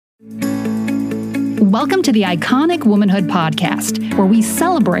Welcome to the Iconic Womanhood Podcast, where we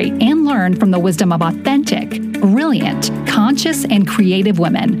celebrate and learn from the wisdom of authentic, brilliant, conscious, and creative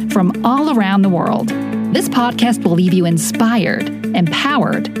women from all around the world. This podcast will leave you inspired,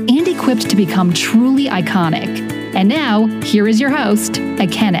 empowered, and equipped to become truly iconic. And now, here is your host,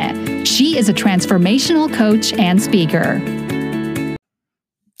 Ekene. She is a transformational coach and speaker.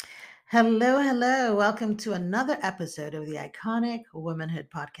 Hello. Welcome to another episode of the Iconic Womanhood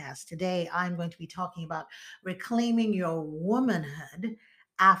Podcast. Today, I'm going to be talking about reclaiming your womanhood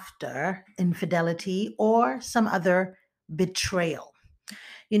after infidelity or some other betrayal.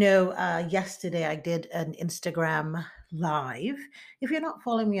 Yesterday I did an Instagram live. If you're not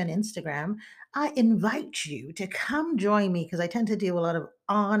following me on Instagram, I invite you to come join me because I tend to do a lot of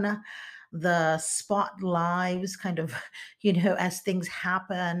on the spot lives, kind of, as things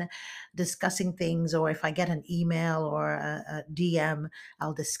happen, discussing things, or if I get an email or a DM,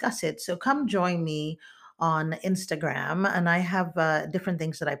 I'll discuss it. So come join me on Instagram, and I have different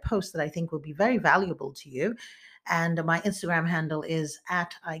things that I post that I think will be very valuable to you. And my Instagram handle is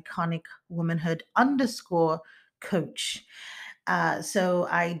at iconicwomanhood_coach. So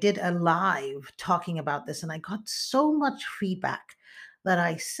I did a live talking about this, and I got so much feedback that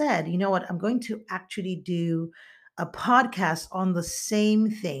I said, you know what, I'm going to actually do a podcast on the same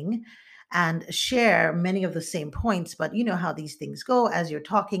thing and share many of the same points. But you know how these things go. As you're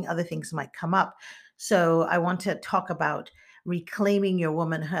talking, other things might come up. So I want to talk about reclaiming your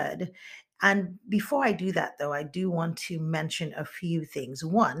womanhood. And before I do that, though, I do want to mention a few things.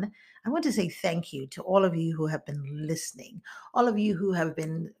 One, I want to say thank you to all of you who have been listening, all of you who have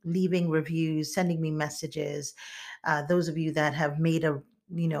been leaving reviews, sending me messages, those of you that have made a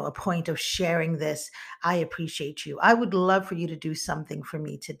point of sharing this. I appreciate you. I would love for you to do something for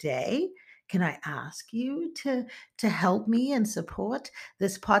me today. Can I ask you to help me and support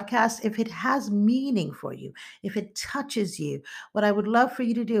this podcast if it has meaning for you, if it touches you? What I would love for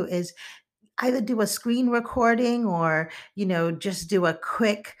you to do is either do a screen recording or just do a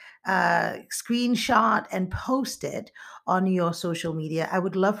quick screenshot and post it on your social media. I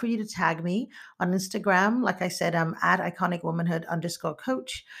would love for you to tag me on Instagram. Like I said, I'm at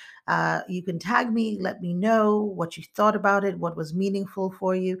iconicwomanhood_coach. You can tag me, let me know what you thought about it, what was meaningful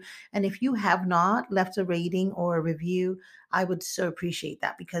for you. And if you have not left a rating or a review, I would so appreciate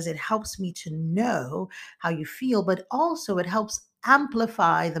that because it helps me to know how you feel, but also it helps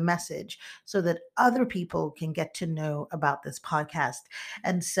amplify the message so that other people can get to know about this podcast.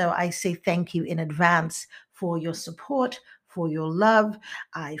 And so I say thank you in advance for your support, for your love.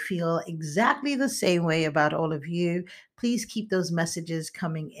 I feel exactly the same way about all of you. Please keep those messages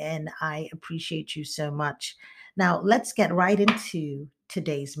coming in. I appreciate you so much. Now, let's get right into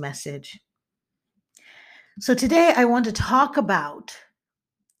today's message. So today I want to talk about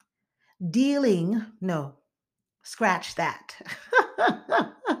scratch that.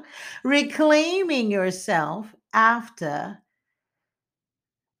 Reclaiming yourself after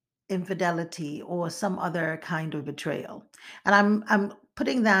infidelity or some other kind of betrayal. And I'm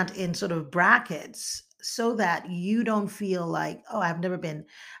putting that in sort of brackets so that you don't feel like, oh, I've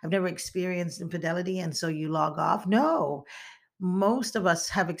never experienced infidelity and so you log off. No, most of us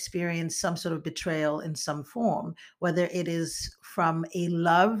have experienced some sort of betrayal in some form, whether it is from a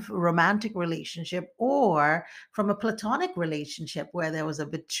romantic relationship or from a platonic relationship where there was a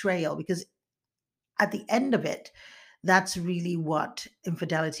betrayal, because at the end of it, that's really what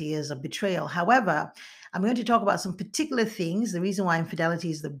infidelity is, a betrayal. However, I'm going to talk about some particular things. The reason why infidelity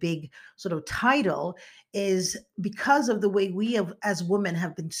is the big sort of title is because of the way we have, as women,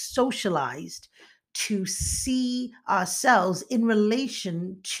 have been socialized to see ourselves in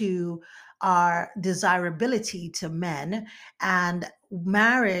relation to our desirability to men, and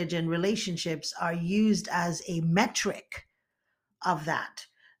marriage and relationships are used as a metric of that.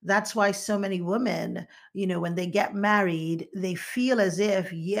 That's why so many women, when they get married, they feel as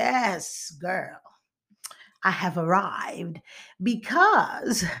if, yes, girl, I have arrived,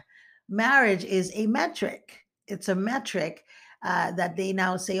 because marriage is a metric. It's a metric that they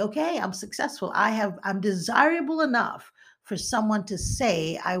now say, okay, I'm successful. I'm desirable enough for someone to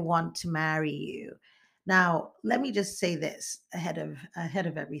say, I want to marry you. Now, let me just say this ahead of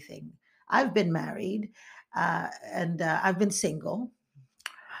everything. I've been married, and I've been single.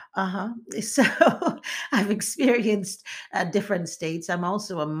 So I've experienced different states. I'm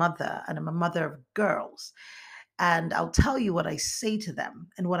also a mother, and I'm a mother of girls. And I'll tell you what I say to them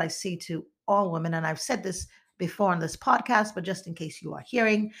and what I say to all women. And I've said this before on this podcast, but just in case you are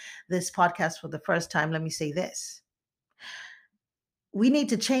hearing this podcast for the first time, let me say this. We need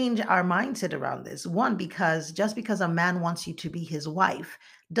to change our mindset around this. One, because just because a man wants you to be his wife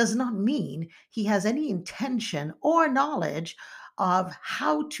does not mean he has any intention or knowledge of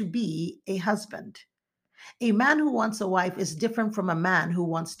how to be a husband. A man who wants a wife is different from a man who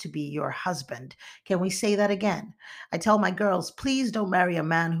wants to be your husband. Can we say that again? I tell my girls, please don't marry a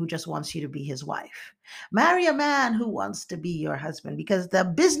man who just wants you to be his wife. Marry a man who wants to be your husband, because the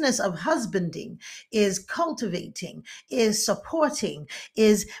business of husbanding is cultivating, is supporting,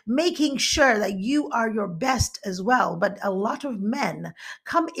 is making sure that you are your best as well. But a lot of men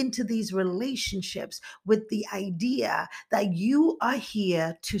come into these relationships with the idea that you are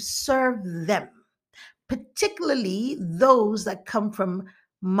here to serve them, particularly those that come from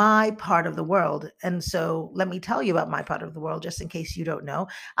my part of the world. And so let me tell you about my part of the world, just in case you don't know.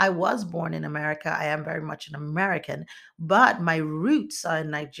 I was born in America. I am very much an American, but my roots are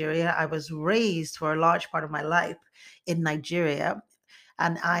in Nigeria. I was raised for a large part of my life in Nigeria.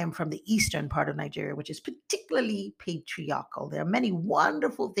 And I am from the eastern part of Nigeria, which is particularly patriarchal. There are many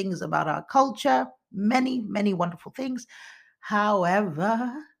wonderful things about our culture, many, many wonderful things.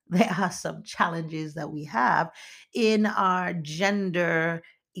 However, there are some challenges that we have in our gender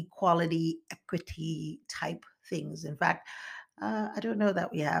equality, equity type things. In fact, I don't know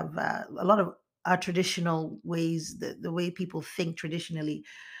that we have a lot of our traditional ways, the way people think traditionally,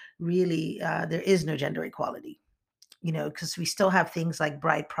 really, there is no gender equality, because we still have things like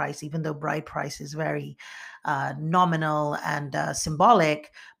bride price, even though bride price is very nominal and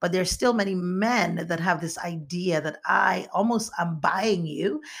symbolic. But there's still many men that have this idea that I almost am buying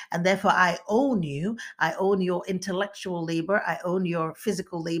you, and therefore I own you. I own your intellectual labor. I own your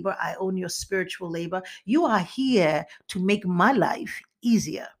physical labor. I own your spiritual labor. You are here to make my life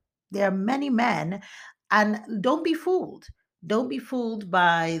easier. There are many men, and don't be fooled. Don't be fooled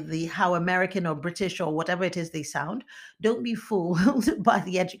by the how American or British or whatever it is they sound. Don't be fooled by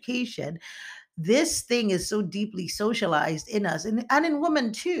the education. This thing is so deeply socialized in us, and in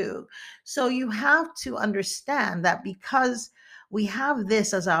women too. So you have to understand that because we have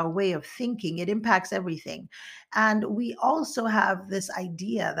this as our way of thinking, it impacts everything. And we also have this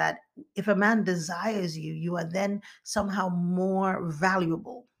idea that if a man desires you, you are then somehow more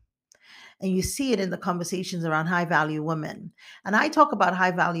valuable. And you see it in the conversations around high value women. And I talk about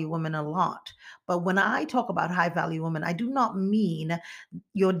high value women a lot. But when I talk about high value women, I do not mean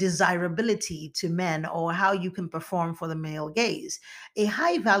your desirability to men or how you can perform for the male gaze. A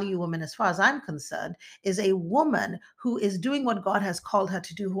high value woman, as far as I'm concerned, is a woman who is doing what God has called her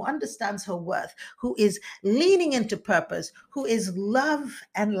to do, who understands her worth, who is leaning into purpose, who is love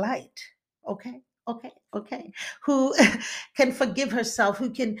and light. Okay. Okay, okay. Who can forgive herself, who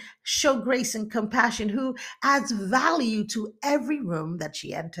can show grace and compassion, who adds value to every room that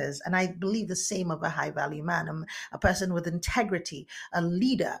she enters. And I believe the same of a high value man, a person with integrity, a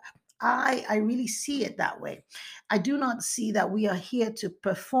leader. I really see it that way. I do not see that we are here to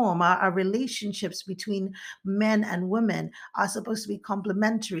perform. Our relationships between men and women are supposed to be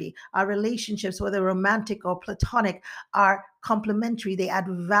complementary. Our relationships, whether romantic or platonic, are complementary. They add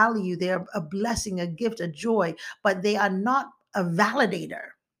value. They are a blessing, a gift, a joy, but they are not a validator.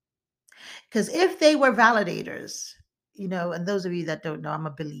 Because if they were validators, and those of you that don't know, I'm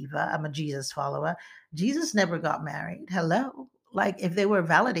a believer, I'm a Jesus follower. Jesus never got married. Hello. Like if they were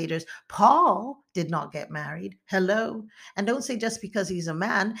validators, Paul did not get married. Hello. And don't say just because he's a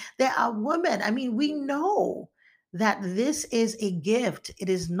man, there are women. I mean, we know that this is a gift, it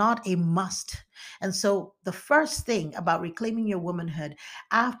is not a must. And so, the first thing about reclaiming your womanhood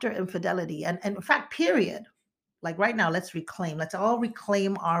after infidelity, and in fact, period, like right now, let's all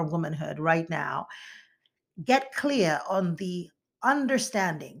reclaim our womanhood right now. Get clear on the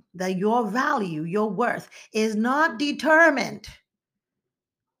understanding that your value, your worth is not determined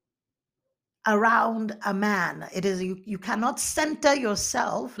around a man. It is you cannot center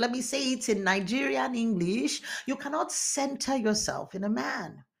yourself. Let me say it in Nigerian English. You cannot center yourself in a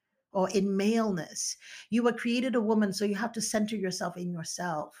man or in maleness. You were created a woman, so you have to center yourself in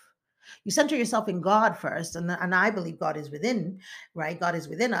yourself. You center yourself in God first, and I believe God is within, right? God is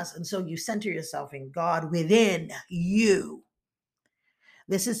within us, and so you center yourself in God within you.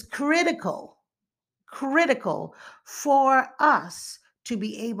 This is critical for us to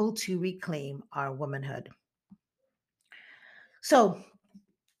be able to reclaim our womanhood. So,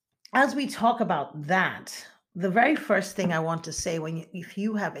 as we talk about that, the very first thing I want to say, if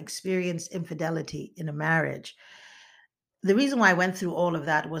you have experienced infidelity in a marriage, the reason why I went through all of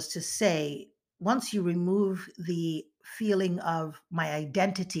that was to say, once you remove the feeling of my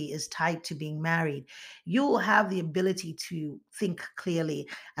identity is tied to being married, you will have the ability to think clearly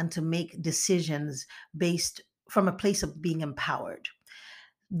and to make decisions based from a place of being empowered.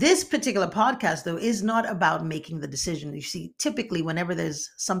 This particular podcast, though, is not about making the decision. You see, typically, whenever there's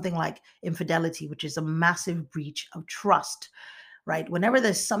something like infidelity, which is a massive breach of trust, right? Whenever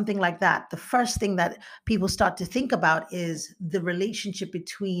there's something like that, the first thing that people start to think about is the relationship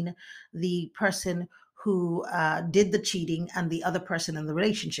between the person who did the cheating and the other person in the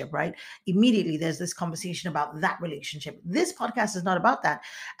relationship, right? Immediately, there's this conversation about that relationship. This podcast is not about that.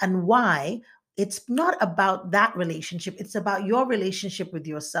 And why? It's not about that relationship. It's about your relationship with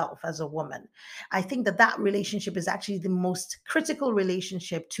yourself as a woman. I think that that relationship is actually the most critical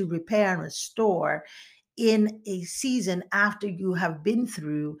relationship to repair and restore in a season after you have been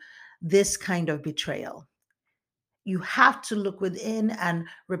through this kind of betrayal. You have to look within and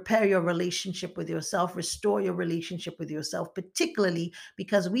repair your relationship with yourself, restore your relationship with yourself, particularly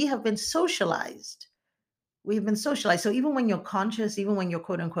because we have been socialized. We've been socialized. So even when you're conscious, even when you're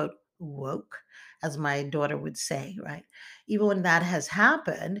quote unquote woke, as my daughter would say, right? Even when that has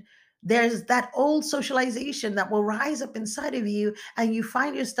happened, there's that old socialization that will rise up inside of you, and you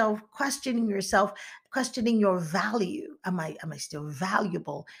find yourself, questioning your value. Am I still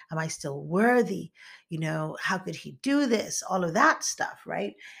valuable? Am I still worthy? How could he do this? All of that stuff,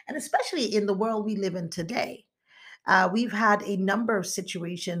 right? And especially in the world we live in today, we've had a number of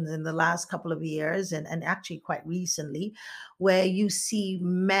situations in the last couple of years, and actually quite recently, where you see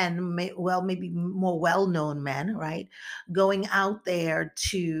men, maybe more well known men, right, going out there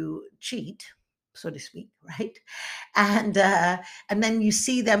to cheat, so to speak, right? And then you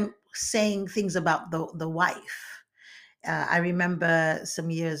see them saying things about the wife. I remember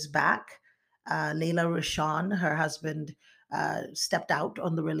some years back, Layla Rashawn, her husband, stepped out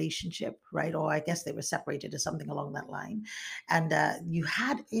on the relationship, right? Or I guess they were separated or something along that line. And you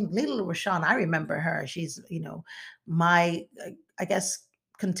had in Layla Rashawn, I remember her. She's, my, I guess,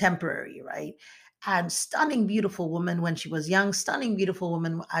 contemporary, right? And stunning, beautiful woman when she was young, stunning, beautiful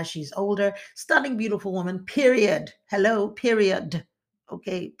woman as she's older, stunning, beautiful woman, period. Hello, period.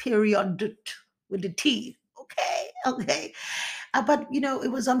 Okay, period with the T. Okay, okay. But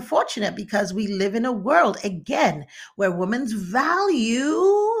it was unfortunate because we live in a world again where women's value,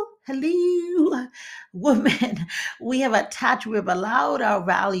 hello, women, we have attached, we've allowed our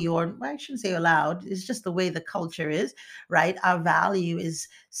value, or I shouldn't say allowed, it's just the way the culture is, right? Our value is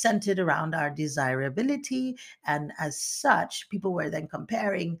centered around our desirability. And as such, people were then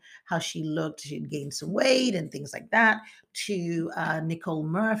comparing how she looked, she'd gained some weight and things like that, to Nicole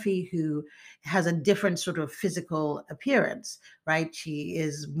Murphy, who has a different sort of physical appearance, right? She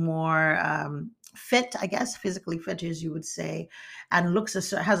is more fit, I guess, physically fit, as you would say, and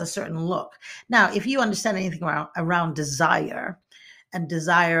has a certain look. Now, if you understand anything around desire and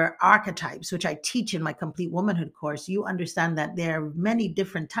desire archetypes, which I teach in my Complete Womanhood course, you understand that there are many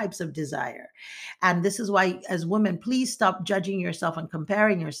different types of desire. And this is why, as women, please stop judging yourself and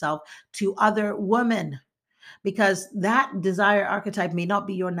comparing yourself to other women, because that desire archetype may not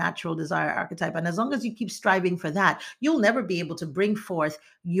be your natural desire archetype. And as long as you keep striving for that, you'll never be able to bring forth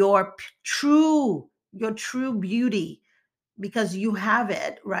your true beauty, because you have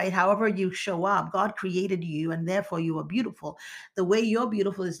it, right? However you show up, God created you, and therefore you are beautiful. The way you're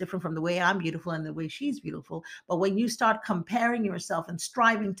beautiful is different from the way I'm beautiful and the way she's beautiful. But when you start comparing yourself and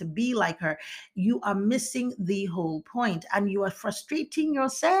striving to be like her, you are missing the whole point, and you are frustrating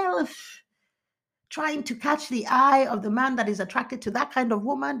yourself trying to catch the eye of the man that is attracted to that kind of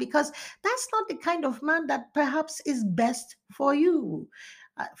woman, because that's not the kind of man that perhaps is best for you.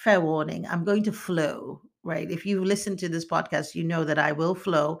 Fair warning, I'm going to flow, right? If you listen to this podcast, you know that I will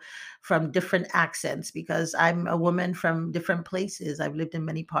flow from different accents because I'm a woman from different places. I've lived in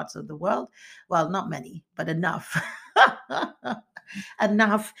many parts of the world. Well, not many, but enough.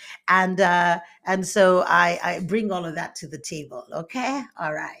 Enough. And so I bring all of that to the table. Okay,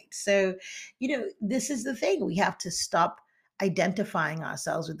 all right. So this is the thing, we have to stop identifying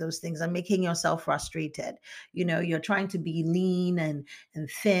ourselves with those things and making yourself frustrated. You're trying to be lean and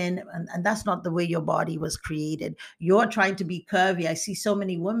thin, and that's not the way your body was created. You're trying to be curvy. I see so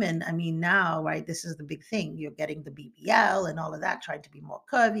many women, I mean, now, right, this is the big thing, you're getting the BBL and all of that, trying to be more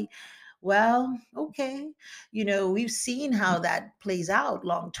curvy. Well, okay. We've seen how that plays out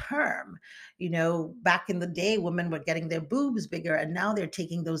long term. Back in the day, women were getting their boobs bigger, and now they're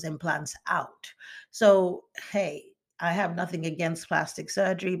taking those implants out. So, hey, I have nothing against plastic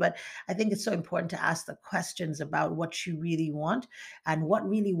surgery, but I think it's so important to ask the questions about what you really want and what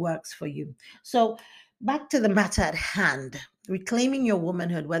really works for you. So, back to the matter at hand, reclaiming your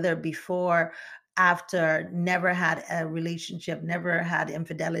womanhood, whether before, after, never had a relationship, never had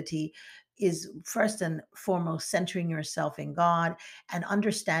infidelity, is first and foremost centering yourself in God and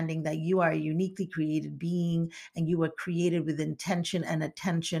understanding that you are a uniquely created being and you were created with intention and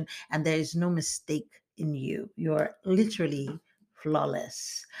attention, and there is no mistake in you. You're literally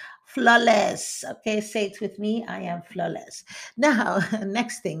flawless. Flawless. Okay, say it with me. I am flawless. Now,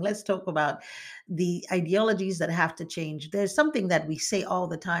 next thing, let's talk about the ideologies that have to change. There's something that we say all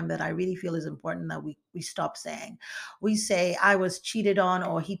the time that I really feel is important that we stop saying. We say, I was cheated on,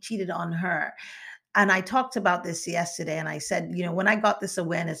 or he cheated on her. And I talked about this yesterday, and I said, when I got this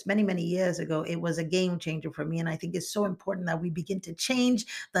awareness many, many years ago, it was a game changer for me. And I think it's so important that we begin to change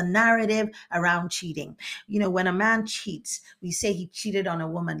the narrative around cheating. When a man cheats, we say he cheated on a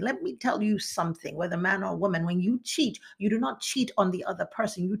woman. Let me tell you something, whether man or woman, when you cheat, you do not cheat on the other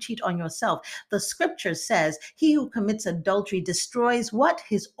person, you cheat on yourself. The scripture says, he who commits adultery destroys what?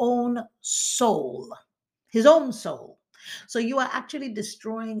 His own soul. His own soul. So you are actually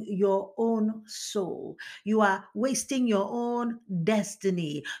destroying your own soul. You are wasting your own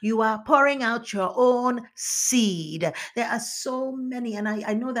destiny. You are pouring out your own seed. There are so many, and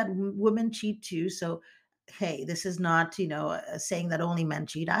I know that women cheat too. So, hey, this is not, saying that only men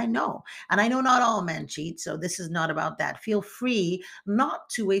cheat. I know. And I know not all men cheat. So this is not about that. Feel free not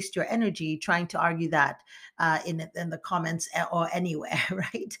to waste your energy trying to argue that in the comments or anywhere,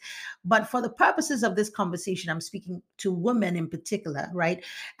 right? But for the purposes of this conversation, I'm speaking to women in particular, right?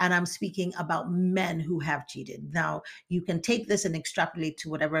 And I'm speaking about men who have cheated. Now, you can take this and extrapolate to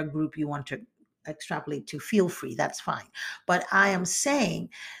whatever group you want to extrapolate to. Feel free, that's fine. But I am saying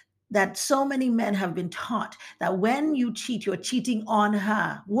that so many men have been taught that when you cheat, you're cheating on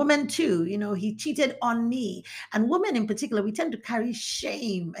her. Women too, he cheated on me. And women in particular, we tend to carry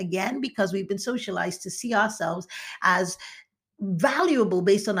shame again because we've been socialized to see ourselves as valuable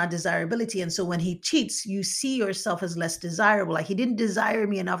based on our desirability. And so when he cheats, you see yourself as less desirable. Like, he didn't desire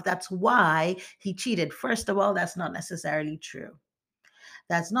me enough. That's why he cheated. First of all, that's not necessarily true.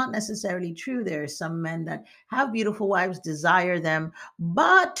 That's not necessarily true. There are some men that have beautiful wives, desire them,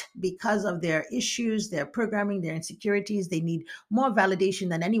 but because of their issues, their programming, their insecurities, they need more validation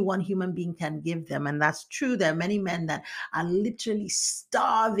than any one human being can give them. And that's true. There are many men that are literally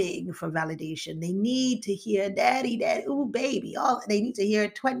starving for validation. They need to hear daddy, daddy, ooh, baby. All they need to hear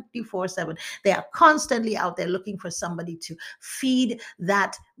 24/7. They are constantly out there looking for somebody to feed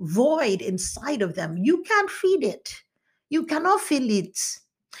that void inside of them. You can't feed it. You cannot fill it.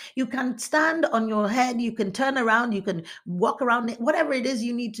 You can stand on your head, you can turn around, you can walk around, whatever it is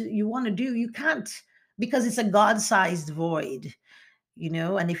you want to do, you can't, because it's a God-sized void.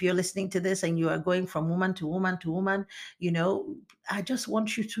 And if you're listening to this and you are going from woman to woman to woman, I just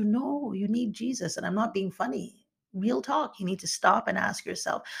want you to know you need Jesus. And I'm not being funny. Real talk. You need to stop and ask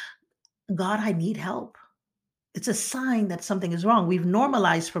yourself, God, I need help. It's a sign that something is wrong. We've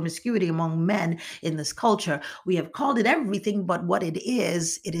normalized promiscuity among men in this culture. We have called it everything but what it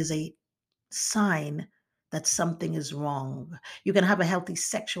is a sign that something is wrong. You can have a healthy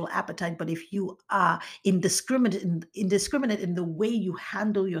sexual appetite, but if you are indiscriminate in the way you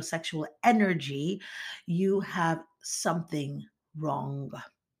handle your sexual energy, you have something wrong.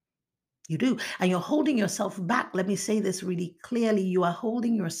 You do. And you're holding yourself back. Let me say this really clearly. You are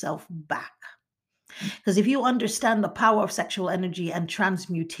holding yourself back. Because if you understand the power of sexual energy and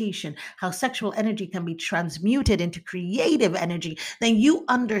transmutation, how sexual energy can be transmuted into creative energy, then you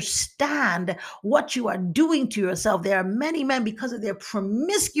understand what you are doing to yourself. There are many men, because of their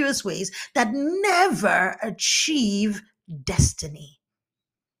promiscuous ways, that never achieve destiny.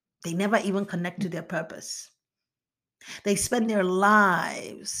 They never even connect to their purpose. They spend their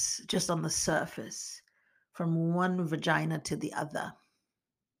lives just on the surface, from one vagina to the other.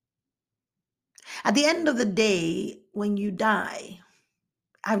 At the end of the day, when you die,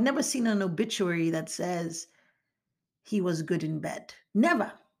 I've never seen an obituary that says he was good in bed.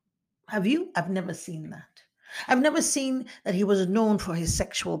 Never. Have you? I've never seen that. I've never seen that he was known for his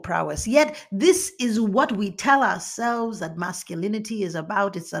sexual prowess. Yet, this is what we tell ourselves that masculinity is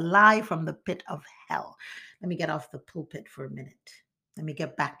about. It's a lie from the pit of hell. Let me get off the pulpit for a minute. Let me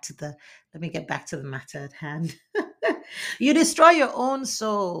get back to the matter at hand. You destroy your own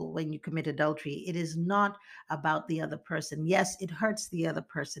soul when you commit adultery. It is not about the other person. Yes, it hurts the other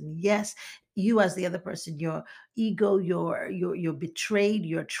person. Yes, you as the other person, your ego, you're betrayed,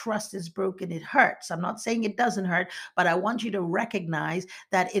 your trust is broken. It hurts. I'm not saying it doesn't hurt, but I want you to recognize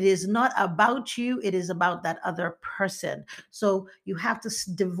that it is not about you, it is about that other person. So you have to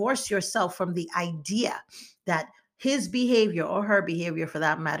divorce yourself from the idea that his behavior, or her behavior for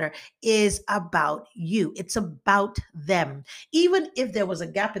that matter, is about you. It's about them. Even if there was a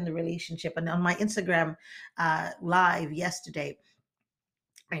gap in the relationship, and on my Instagram live yesterday,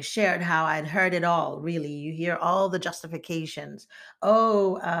 I shared how I'd heard it all, really. You hear all the justifications.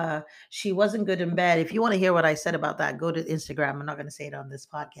 Oh, she wasn't good in bed. If you want to hear what I said about that, go to Instagram. I'm not going to say it on this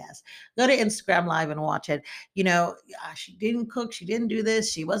podcast. Go to Instagram Live and watch it. She didn't cook. She didn't do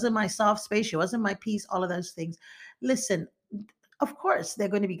this. She wasn't my soft space. She wasn't my peace. All of those things. Listen, of course, there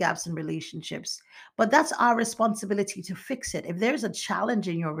are going to be gaps in relationships, but that's our responsibility to fix it. If there's a challenge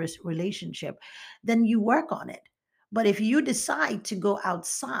in your relationship, then you work on it. But if you decide to go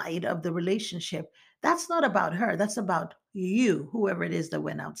outside of the relationship, that's not about her. That's about you, whoever it is that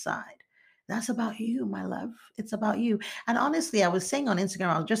went outside. That's about you, my love. It's about you. And honestly, I was saying on Instagram,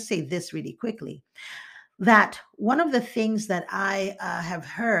 I'll just say this really quickly, that one of the things that I have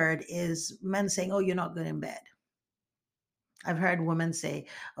heard is men saying, "Oh, you're not good in bed." I've heard women say,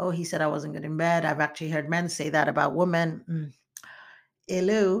 "Oh, he said I wasn't good in bed." I've actually heard men say that about women.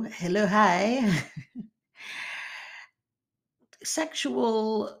 Hello, hello, hi.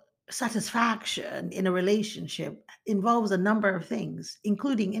 Sexual satisfaction in a relationship involves a number of things,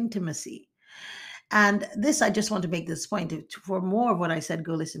 including intimacy. And this, I just want to make this point. For more of what I said,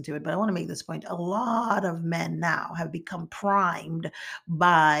 go listen to it. But I want to make this point. A lot of men now have become primed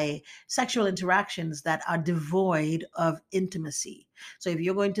by sexual interactions that are devoid of intimacy. So if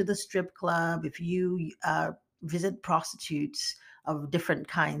you're going to the strip club, if you visit prostitutes of different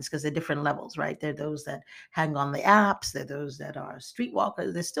kinds, because they're different levels, right? There are those that hang on the apps, there are those that are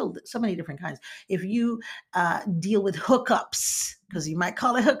streetwalkers, there's still so many different kinds. If you deal with hookups, because you might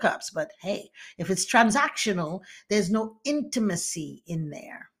call it hookups, but hey, if it's transactional, there's no intimacy in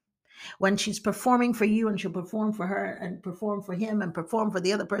there. When she's performing for you and she'll perform for her and perform for him and perform for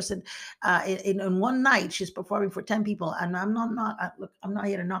the other person, in one night, she's performing for 10 people. And look, I'm not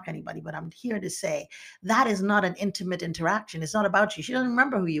here to knock anybody, but I'm here to say that is not an intimate interaction. It's not about you. She doesn't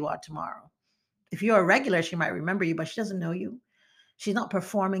remember who you are tomorrow. If you're a regular, she might remember you, but she doesn't know you. She's not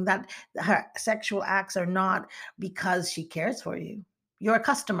performing that. Her sexual acts are not because she cares for you. You're a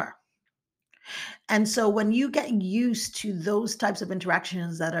customer. And so when you get used to those types of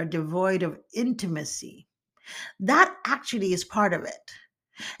interactions that are devoid of intimacy, that actually is part of it.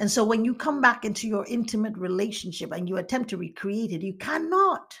 And so when you come back into your intimate relationship and you attempt to recreate it, you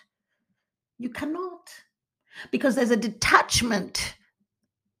cannot. You cannot. Because there's a detachment.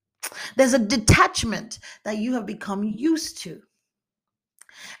 There's a detachment that you have become used to.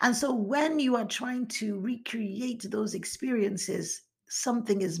 And so when you are trying to recreate those experiences,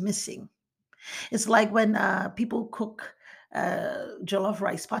 something is missing. It's like when people cook jollof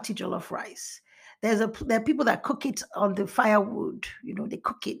rice, party jollof rice. There are people that cook it on the firewood. They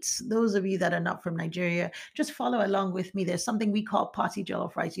cook it. Those of you that are not from Nigeria, just follow along with me. There's something we call party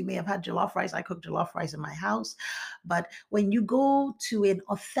jollof rice. You may have had jollof rice. I cook jollof rice in my house, but when you go to an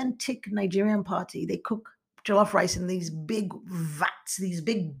authentic Nigerian party, they cook jollof rice in these big vats, these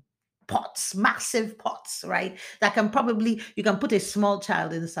big pots, massive pots, right? That you can put a small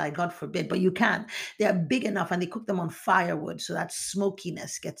child inside, God forbid, but you can. They're big enough and they cook them on firewood so that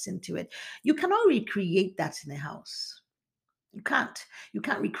smokiness gets into it. You cannot recreate that in a house. You can't. You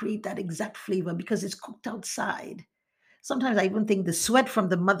can't recreate that exact flavor because it's cooked outside. Sometimes I even think the sweat from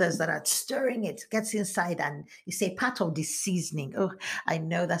the mothers that are stirring it gets inside and you say part of the seasoning. Oh, I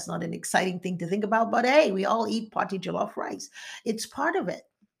know that's not an exciting thing to think about, but hey, we all eat party jollof rice. It's part of it.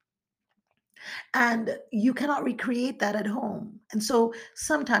 And you cannot recreate that at home. And so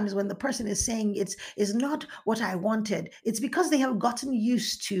sometimes when the person is saying it's is not what I wanted, it's because they have gotten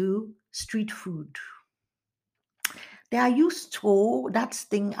used to street food. They are used to that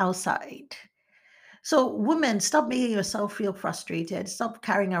thing outside. So, women, stop making yourself feel frustrated. Stop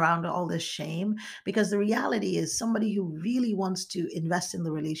carrying around all this shame because the reality is somebody who really wants to invest in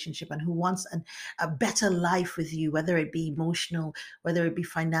the relationship and who wants a better life with you, whether it be emotional, whether it be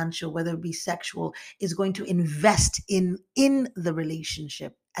financial, whether it be sexual, is going to invest in the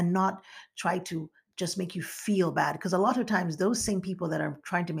relationship and not try to just make you feel bad. Because a lot of times, those same people that are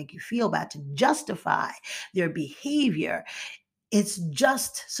trying to make you feel bad to justify their behavior, it's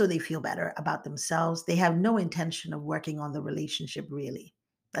just so they feel better about themselves. They have no intention of working on the relationship, really.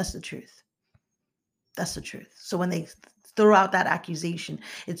 That's the truth. That's the truth. So when they throw out that accusation,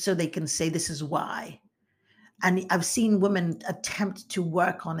 it's so they can say, this is why. And I've seen women attempt to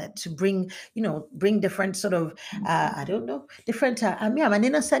work on it to bring different sort of, I don't know, different, I'm an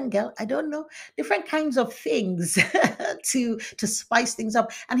innocent girl. I don't know, different kinds of things to spice things up.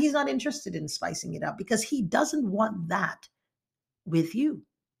 And he's not interested in spicing it up because he doesn't want that with you.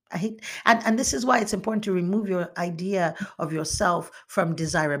 I hate, and this is why it's important to remove your idea of yourself from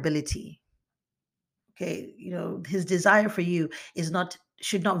desirability. Okay, his desire for you is not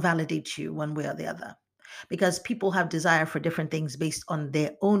should not validate you one way or the other. because people have desire for different things based on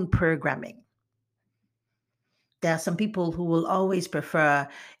their own programming. There are some people who will always prefer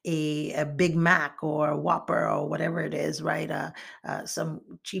a Big Mac or a Whopper or whatever it is, right? Some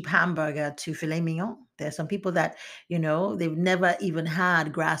cheap hamburger to filet mignon. There are some people that, they've never even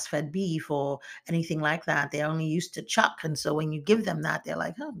had grass fed beef or anything like that. They're only used to chuck. And so when you give them that, they're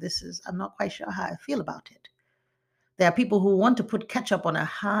like, oh, I'm not quite sure how I feel about it. There are people who want to put ketchup on a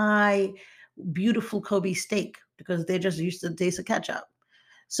high, beautiful Kobe steak because they're just used to the taste of ketchup.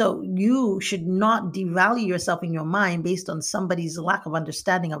 So you should not devalue yourself in your mind based on somebody's lack of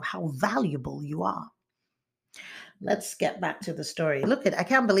understanding of how valuable you are. Let's get back to the story. I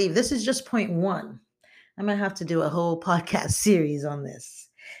can't believe this is just point one. I might have to do a whole podcast series on this.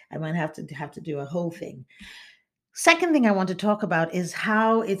 I might have to do a whole thing. Second thing I want to talk about is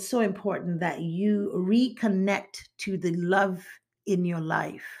how it's so important that you reconnect to the love in your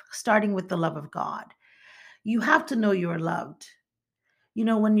life, starting with the love of God. You have to know you're loved.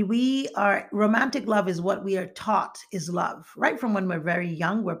 When we are romantic love is what we are taught is love. Right from when we're very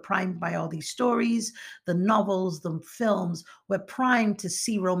young, we're primed by all these stories, the novels, the films. We're primed to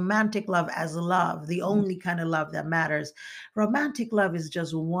see romantic love as love, the only kind of love that matters. Romantic love is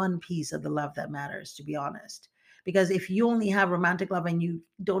just one piece of the love that matters, to be honest. Because if you only have romantic love and you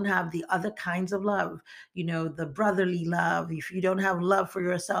don't have the other kinds of love, the brotherly love, if you don't have love for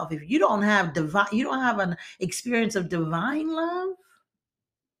yourself, if you don't have an experience of divine love,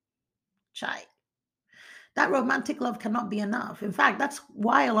 child, that romantic love cannot be enough. In fact, that's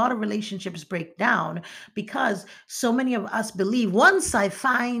why a lot of relationships break down, because so many of us believe once I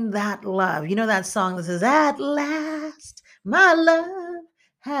find that love, that song that says, at last, my love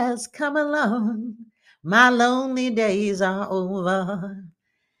has come along, my lonely days are over,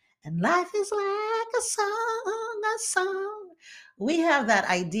 and life is like a song, a song. We have that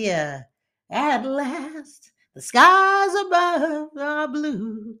idea, at last, the skies above are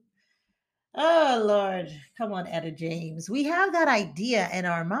blue. Oh, Lord. Come on, Etta James. We have that idea in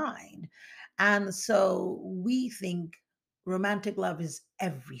our mind. And so we think romantic love is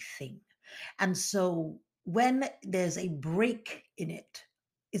everything. And so when there's a break in it,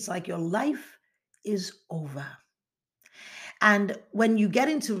 it's like your life is over. And when you get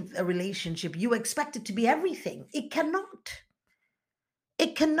into a relationship, you expect it to be everything. It cannot.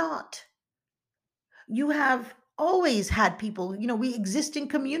 It cannot. You have always had people, we exist in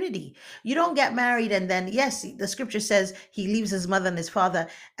community. You don't get married and then, yes, the scripture says he leaves his mother and his father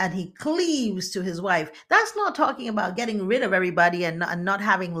and he cleaves to his wife. That's not talking about getting rid of everybody and not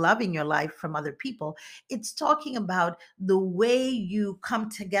having love in your life from other people. It's talking about the way you come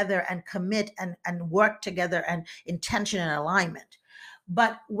together and commit and work together and intention and alignment.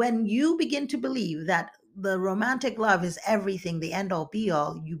 But when you begin to believe that the romantic love is everything, the end all be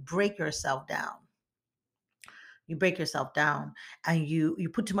all, you break yourself down. And you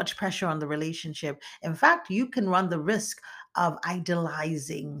put too much pressure on the relationship. In fact, you can run the risk of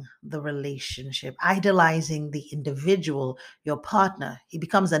idolizing the relationship, idolizing the individual, your partner. He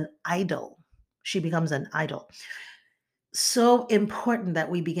becomes an idol. She becomes an idol. So important that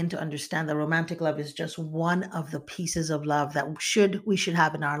we begin to understand that romantic love is just one of the pieces of love that we should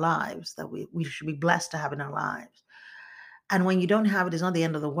have in our lives, that we should be blessed to have in our lives. And when you don't have it, it's not the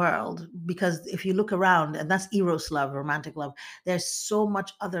end of the world. Because if you look around, and that's eros love, romantic love, there's so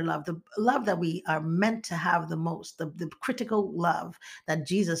much other love. The love that we are meant to have the most, the critical love that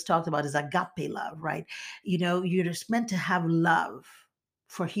Jesus talked about is agape love, right? You're just meant to have love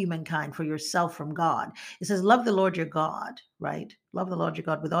for humankind, for yourself from God. It says, love the Lord your God, right? Love the Lord your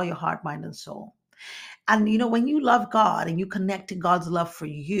God with all your heart, mind, and soul. And when you love God and you connect to God's love for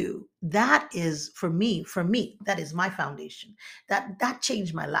you, that is for me, that is my foundation. That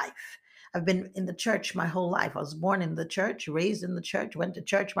changed my life. I've been in the church my whole life. I was born in the church, raised in the church, went to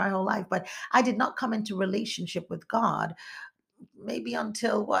church my whole life, but I did not come into relationship with God maybe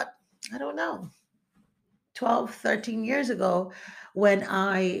until what? I don't know. 12, 13 years ago, when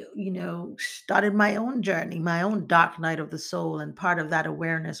I, started my own journey, my own dark night of the soul. And part of that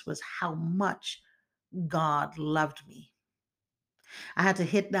awareness was how much God loved me. I had to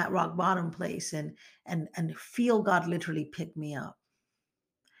hit that rock bottom place and feel God literally pick me up.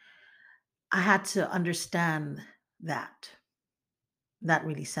 I had to understand that. That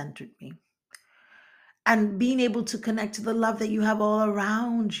really centered me. And being able to connect to the love that you have all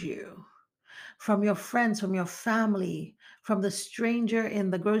around you, from your friends, from your family, from the stranger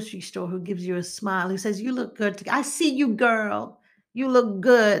in the grocery store who gives you a smile, who says, you look good. I see you, girl. You look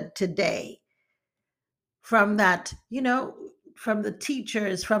good today. From that, from the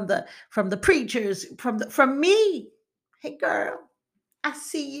teachers, from the preachers, from me. Hey, girl, I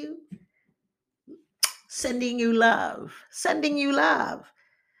see you. sending you love, sending you love.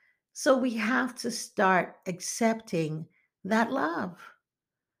 So we have to start accepting that love,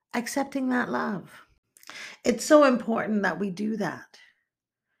 accepting that love. It's so important that we do that,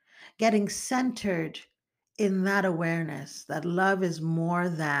 getting centered in that awareness that love is more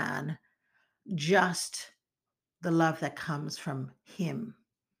than just the love that comes from Him,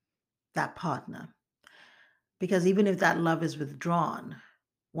 that partner. Because even if that love is withdrawn,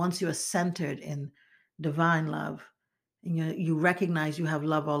 once you are centered in divine love and you recognize you have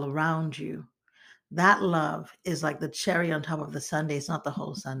love all around you, that love is like the cherry on top of the sundae. It's not the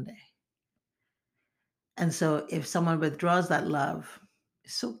whole sundae. And so if someone withdraws that love,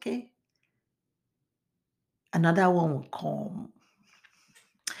 it's okay. Another one will come.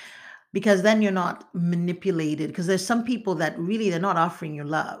 Because then you're not manipulated. Because there's some people that really they're not offering you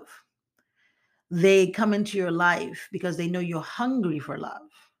love. They come into your life because they know you're hungry for love.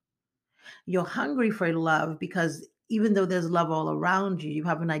 You're hungry for love because even though there's love all around you, you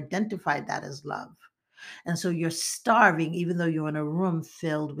haven't identified that as love. And so you're starving even though you're in a room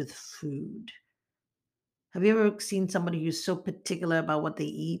filled with food. Have you ever seen somebody who's so particular about what they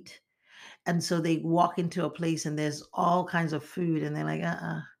eat? And so they walk into a place and there's all kinds of food and they're like,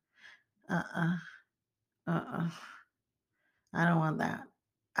 uh-uh, uh-uh. I don't want that.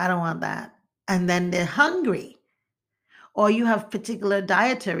 I don't want that. And then they're hungry. Or you have particular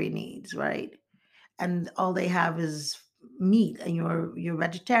dietary needs, right? And all they have is meat and you're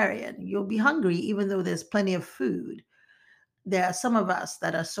vegetarian. You'll be hungry even though there's plenty of food. There are some of us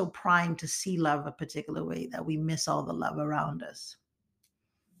that are so primed to see love a particular way that we miss all the love around us.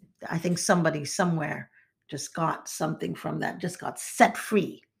 I think somebody somewhere just got something from that, just got set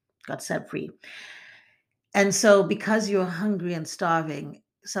free, got set free. And so, because you're hungry and starving,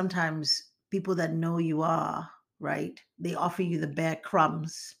 sometimes people that know you are, right, they offer you the bare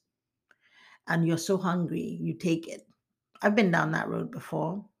crumbs and you're so hungry, you take it. I've been down that road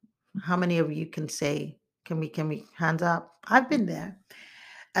before. How many of you can say, can we, hands up? I've been there.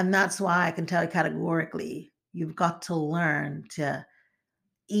 And that's why I can tell you categorically, you've got to learn to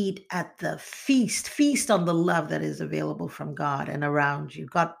eat at the feast on the love that is available from God and around you.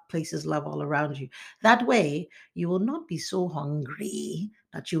 God places love all around you. That way, you will not be so hungry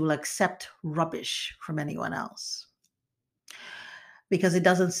that you will accept rubbish from anyone else because it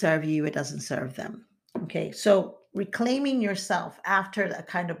doesn't serve you, it doesn't serve them. Okay, so reclaiming yourself after a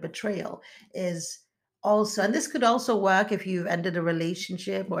kind of betrayal is also, and this could also work if you've ended a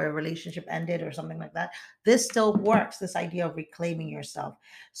relationship or a relationship ended or something like that. This still works, this idea of reclaiming yourself.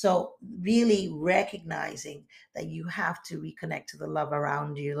 So, really recognizing that you have to reconnect to the love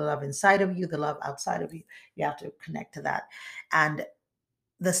around you, the love inside of you, the love outside of you. You have to connect to that. And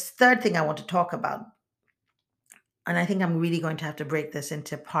the third thing I want to talk about, and I think I'm really going to have to break this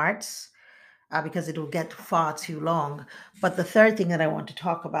into parts because it'll get far too long. But the third thing that I want to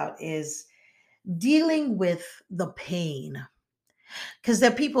talk about is dealing with the pain. Because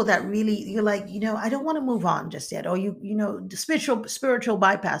there are people that really you're like, I don't want to move on just yet. Or the spiritual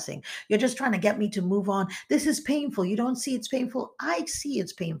bypassing. You're just trying to get me to move on. This is painful. You don't see it's painful. I see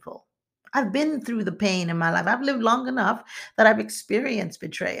it's painful. I've been through the pain in my life. I've lived long enough that I've experienced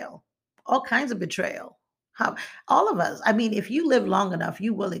betrayal, all kinds of betrayal. How all of us. I mean, if you live long enough,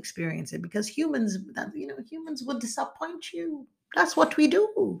 you will experience it because humans will disappoint you. That's what we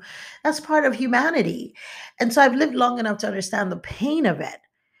do. That's part of humanity. And so I've lived long enough to understand the pain of it.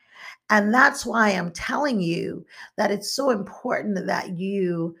 And that's why I'm telling you that it's so important that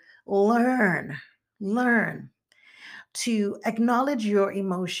you learn to acknowledge your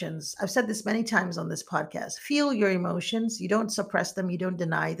emotions. I've said this many times on this podcast. Feel your emotions. You don't suppress them, you don't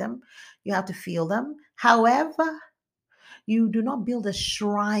deny them. You have to feel them. However, you do not build a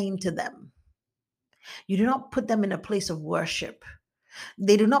shrine to them. You do not put them in a place of worship.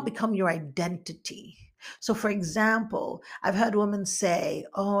 They do not become your identity. So, for example, I've heard women say,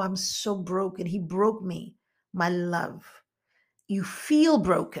 "Oh, I'm so broken. He broke me." My love, you feel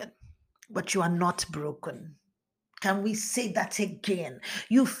broken, but you are not broken. Can we say that again?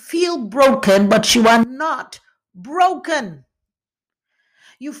 You feel broken, but you are not broken.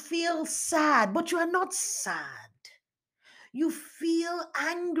 You feel sad, but you are not sad. You feel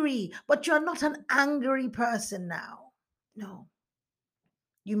angry, but you're not an angry person now. No.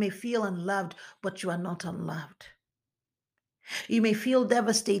 You may feel unloved, but you are not unloved. You may feel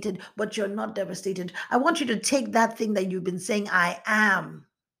devastated, but you're not devastated. I want you to take that thing that you've been saying, I am,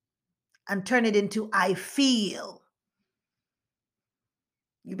 and turn it into I feel.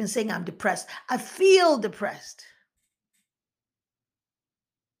 You've been saying, I'm depressed. I feel depressed.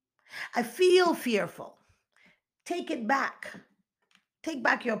 I feel fearful. Take it back. Take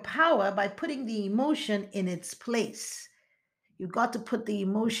back your power by putting the emotion in its place. You got to put the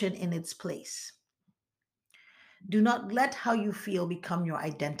emotion in its place. Do not let how you feel become your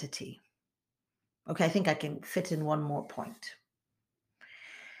identity. Okay, I think I can fit in one more point.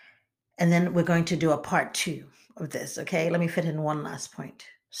 And then we're going to do a part two of this. Okay, let me fit in one last point.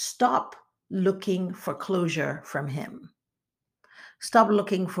 Stop looking for closure from him. Stop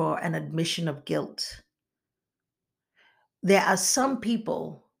looking for an admission of guilt. There are some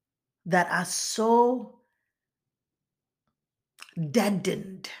people that are so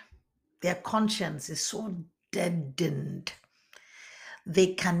deadened, their conscience is so deadened,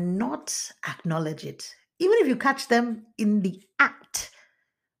 they cannot acknowledge it. Even if you catch them in the act,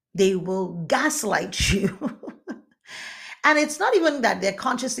 they will gaslight you. And it's not even that they're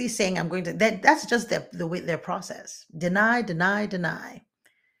consciously saying, I'm going to, that's just the way their process. Deny, deny, deny,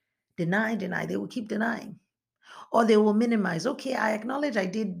 deny, deny. They will keep denying. Or they will minimize. Okay, I acknowledge I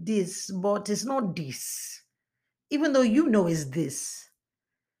did this, but it's not this. Even though you know it's this,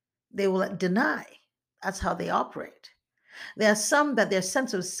 they will deny. That's how they operate. There are some that their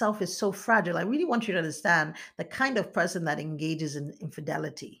sense of self is so fragile. I really want you to understand the kind of person that engages in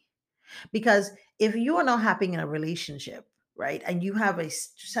infidelity. Because if you are not happy in a relationship, right, and you have a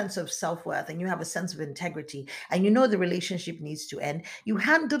sense of self worth and you have a sense of integrity and you know the relationship needs to end, you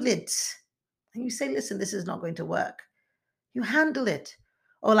handle it and you say, listen, this is not going to work. You handle it.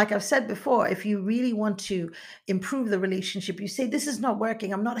 Or, like I've said before, if you really want to improve the relationship, you say, this is not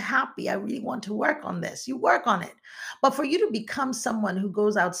working. I'm not happy. I really want to work on this. You work on it. But for you to become someone who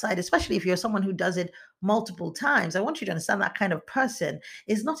goes outside, especially if you're someone who does it multiple times, I want you to understand that kind of person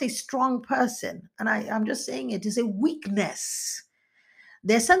is not a strong person. And I'm just saying it is a weakness.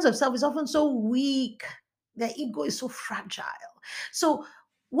 Their sense of self is often so weak. Their ego is so fragile. So,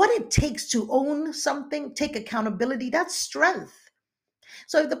 what it takes to own something, take accountability, that's strength.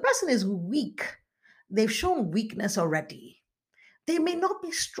 So if the person is weak, they've shown weakness already. They may not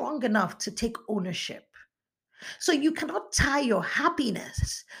be strong enough to take ownership. So you cannot tie your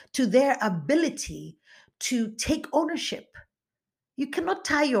happiness to their ability to take ownership. You cannot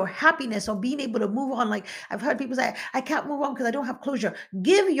tie your happiness or being able to move on. Like I've heard people say, I can't move on because I don't have closure.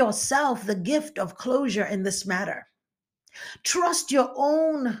 Give yourself the gift of closure in this matter. Trust your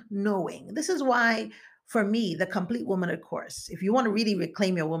own knowing. This is why, for me, the complete womanhood course, if you want to really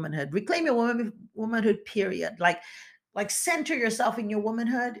reclaim your womanhood, period. Like center yourself in your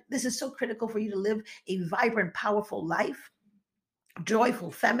womanhood. This is so critical for you to live a vibrant, powerful life,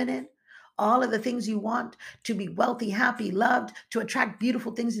 joyful, feminine, all of the things you want to be wealthy, happy, loved, to attract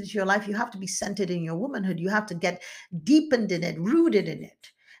beautiful things into your life. You have to be centered in your womanhood. You have to get deepened in it, rooted in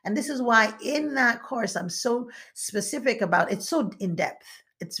it. And this is why in that course, I'm so specific about it's so in depth.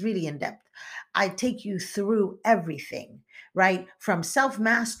 It's really in depth. I take you through everything, right? From self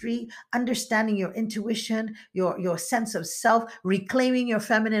mastery, understanding your intuition, your sense of self, reclaiming your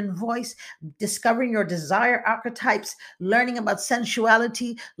feminine voice, discovering your desire archetypes, learning about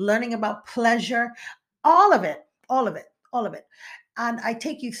sensuality, learning about pleasure, all of it, all of it, all of it. And I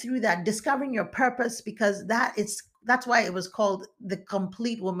take you through that, discovering your purpose, because that's why it was called the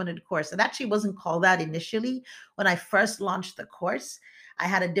Complete Womanhood Course. It actually wasn't called that initially when I first launched the course. I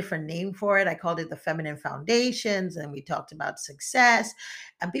had a different name for it. I called it the Feminine Foundations, and we talked about success.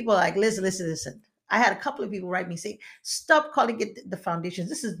 And people are like, listen, listen, listen. I had a couple of people write me saying, stop calling it the foundations.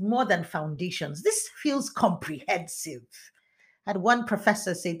 This is more than foundations. This feels comprehensive. I had one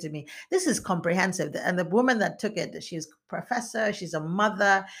professor say to me, this is comprehensive. And the woman that took it, she's a professor, she's a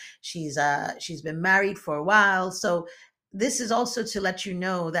mother, she's been married for a while. So this is also to let you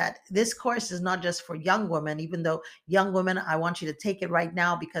know that this course is not just for young women, even though young women, I want you to take it right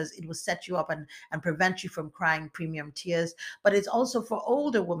now because it will set you up and prevent you from crying premium tears. But it's also for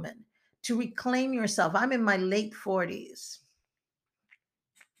older women to reclaim yourself. I'm in my late 40s.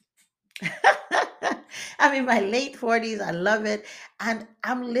 I'm in my late 40s. I love it. And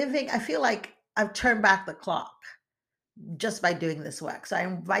I feel like I've turned back the clock just by doing this work. So I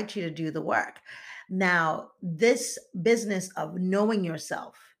invite you to do the work. Now, this business of knowing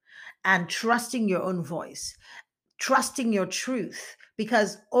yourself and trusting your own voice, trusting your truth,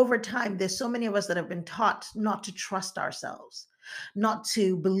 because over time, there's so many of us that have been taught not to trust ourselves, not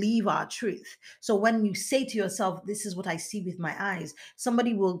to believe our truth. So when you say to yourself, this is what I see with my eyes,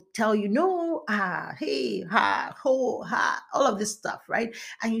 somebody will tell you, no, hey, ha, ho, ha, all of this stuff, right?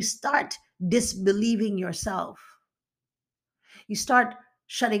 And you start disbelieving yourself. You start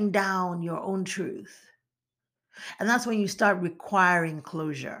shutting down your own truth. And that's when you start requiring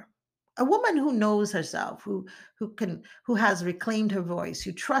closure. A woman who knows herself, who has reclaimed her voice,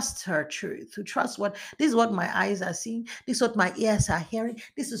 who trusts her truth, who trusts what this is what my eyes are seeing, this is what my ears are hearing,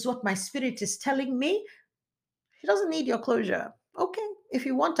 this is what my spirit is telling me. She doesn't need your closure. Okay, if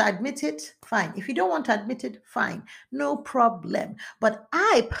you want to admit it, fine. If you don't want to admit it, fine. No problem. But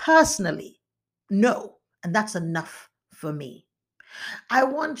I personally know, and that's enough for me. I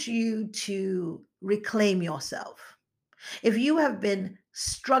want you to reclaim yourself. If you have been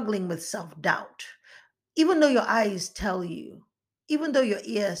struggling with self doubt, even though your eyes tell you, even though your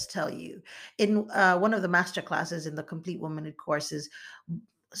ears tell you, in one of the master classes in the Complete Womanhood courses,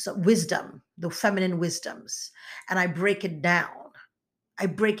 so wisdom, the feminine wisdoms, and I break it down. I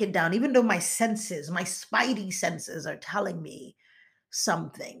break it down, even though my senses, my spidey senses are telling me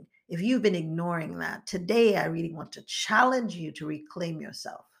something. If you've been ignoring that, today I really want to challenge you to reclaim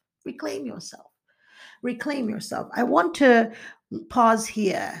yourself. Reclaim yourself. Reclaim yourself. I want to pause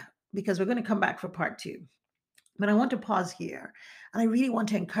here because we're going to come back for part two. But I want to pause here. And I really want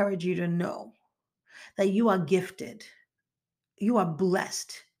to encourage you to know that you are gifted, you are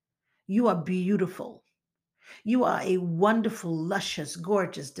blessed, you are beautiful. You are a wonderful, luscious,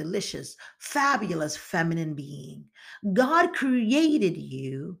 gorgeous, delicious, fabulous feminine being. God created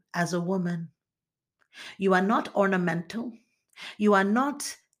you as a woman. You are not ornamental. You are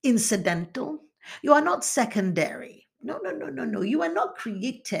not incidental. You are not secondary. No, no, no, no, no. You are not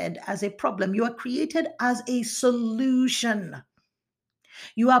created as a problem. You are created as a solution.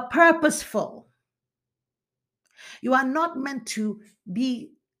 You are purposeful. You are not meant to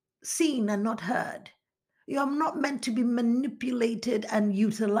be seen and not heard. You are not meant to be manipulated and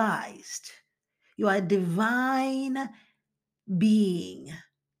utilized. You are a divine being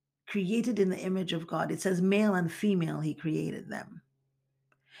created in the image of God. It says male and female, He created them.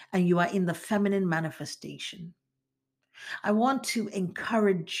 And you are in the feminine manifestation. I want to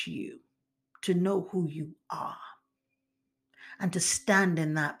encourage you to know who you are and to stand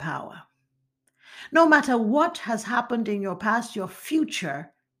in that power. No matter what has happened in your past, your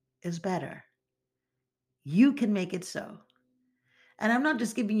future is better. You can make it so. And I'm not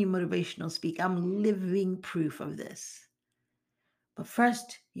just giving you motivational speak, I'm living proof of this. But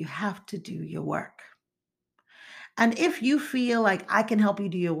first, you have to do your work. And if you feel like I can help you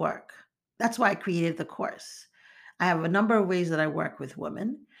do your work, that's why I created the course. I have a number of ways that I work with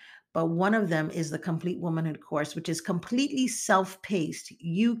women, but one of them is the Complete Womanhood course, which is completely self paced.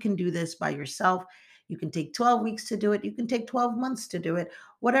 You can do this by yourself. You can take 12 weeks to do it. You can take 12 months to do it,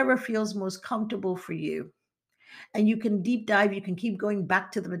 whatever feels most comfortable for you. And you can deep dive, you can keep going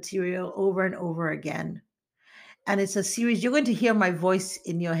back to the material over and over again. And it's a series, you're going to hear my voice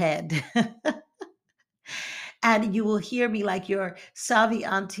in your head. And you will hear me like your savvy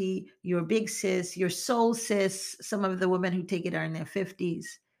auntie, your big sis, your soul sis. Some of the women who take it are in their 50s.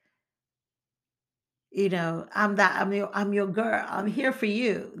 You know, I'm your girl. I'm here for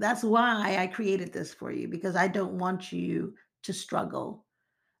you. That's why I created this for you, because I don't want you to struggle.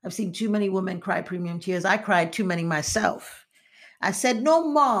 I've seen too many women cry premium tears. I cried too many myself. I said, no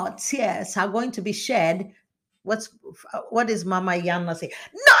more tears are going to be shed. What is Mama Yanma say?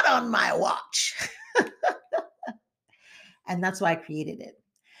 Not on my watch. And that's why I created it.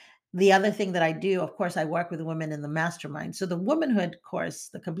 The other thing that I do, of course, I work with women in the mastermind. So the womanhood course,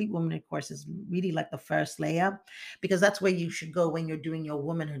 the complete womanhood course, is really like the first layer, because that's where you should go when you're doing your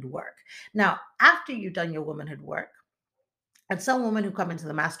womanhood work. Now, after you've done your womanhood work, and some women who come into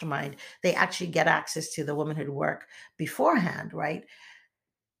the mastermind, they actually get access to the womanhood work beforehand, right?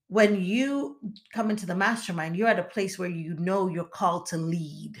 When you come into the mastermind, you're at a place where you know you're called to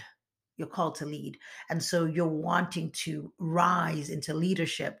lead. You're called to lead. And so you're wanting to rise into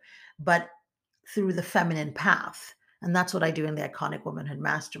leadership, but through the feminine path. And that's what I do in the Iconic Womanhood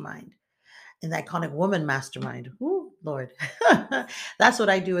Mastermind. In the Iconic Woman Mastermind. Ooh, Lord. That's what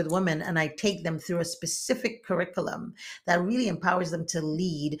I do with women. And I take them through a specific curriculum that really empowers them to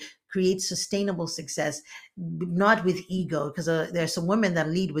lead, create sustainable success, not with ego, because there are some women that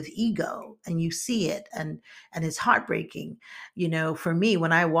lead with ego, and you see it, and it's heartbreaking. You know, for me,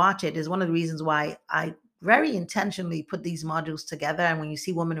 when I watch it, is one of the reasons why I very intentionally put these modules together. And when you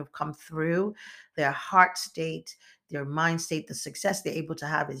see women who've come through, their heart state, their mind state, the success they're able to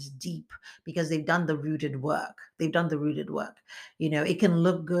have is deep, because they've done the rooted work. They've done the rooted work. You know, it can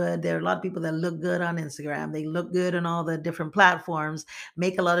look good. There are a lot of people that look good on Instagram. They look good on all the different platforms,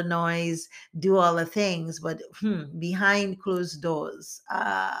 make a lot of noise, do all the things, but behind closed doors,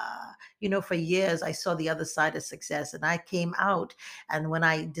 you know, for years I saw the other side of success, and I came out. And when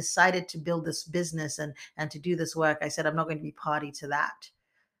I decided to build this business and to do this work, I said, I'm not going to be party to that.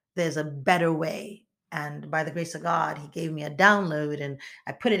 There's a better way. And by the grace of God, He gave me a download and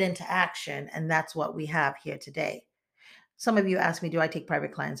I put it into action. And that's what we have here today. Some of you ask me, do I take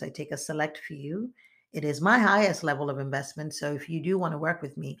private clients? I take a select few. It is my highest level of investment. So if you do want to work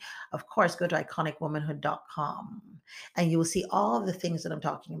with me, of course, go to iconicwomanhood.com and you will see all of the things that I'm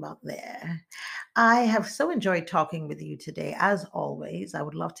talking about there. I have so enjoyed talking with you today. As always, I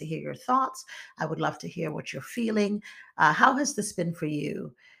would love to hear your thoughts. I would love to hear what you're feeling. How has this been for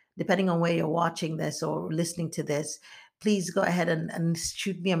you? Depending on where you're watching this or listening to this, please go ahead and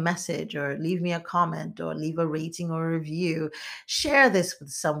shoot me a message or leave me a comment or leave a rating or a review. Share this with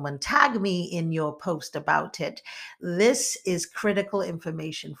someone. Tag me in your post about it. This is critical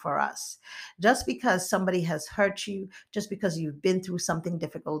information for us. Just because somebody has hurt you, just because you've been through something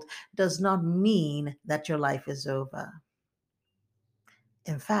difficult, does not mean that your life is over.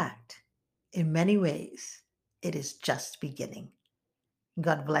 In fact, in many ways, it is just beginning.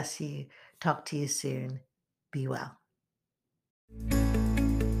 God bless you. Talk to you soon. Be well.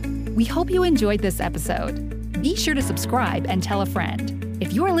 We hope you enjoyed this episode. Be sure to subscribe and tell a friend.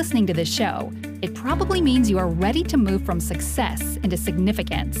 If you are listening to this show, it probably means you are ready to move from success into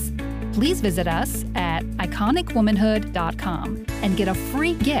significance. Please visit us at iconicwomanhood.com and get a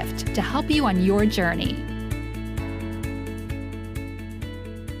free gift to help you on your journey.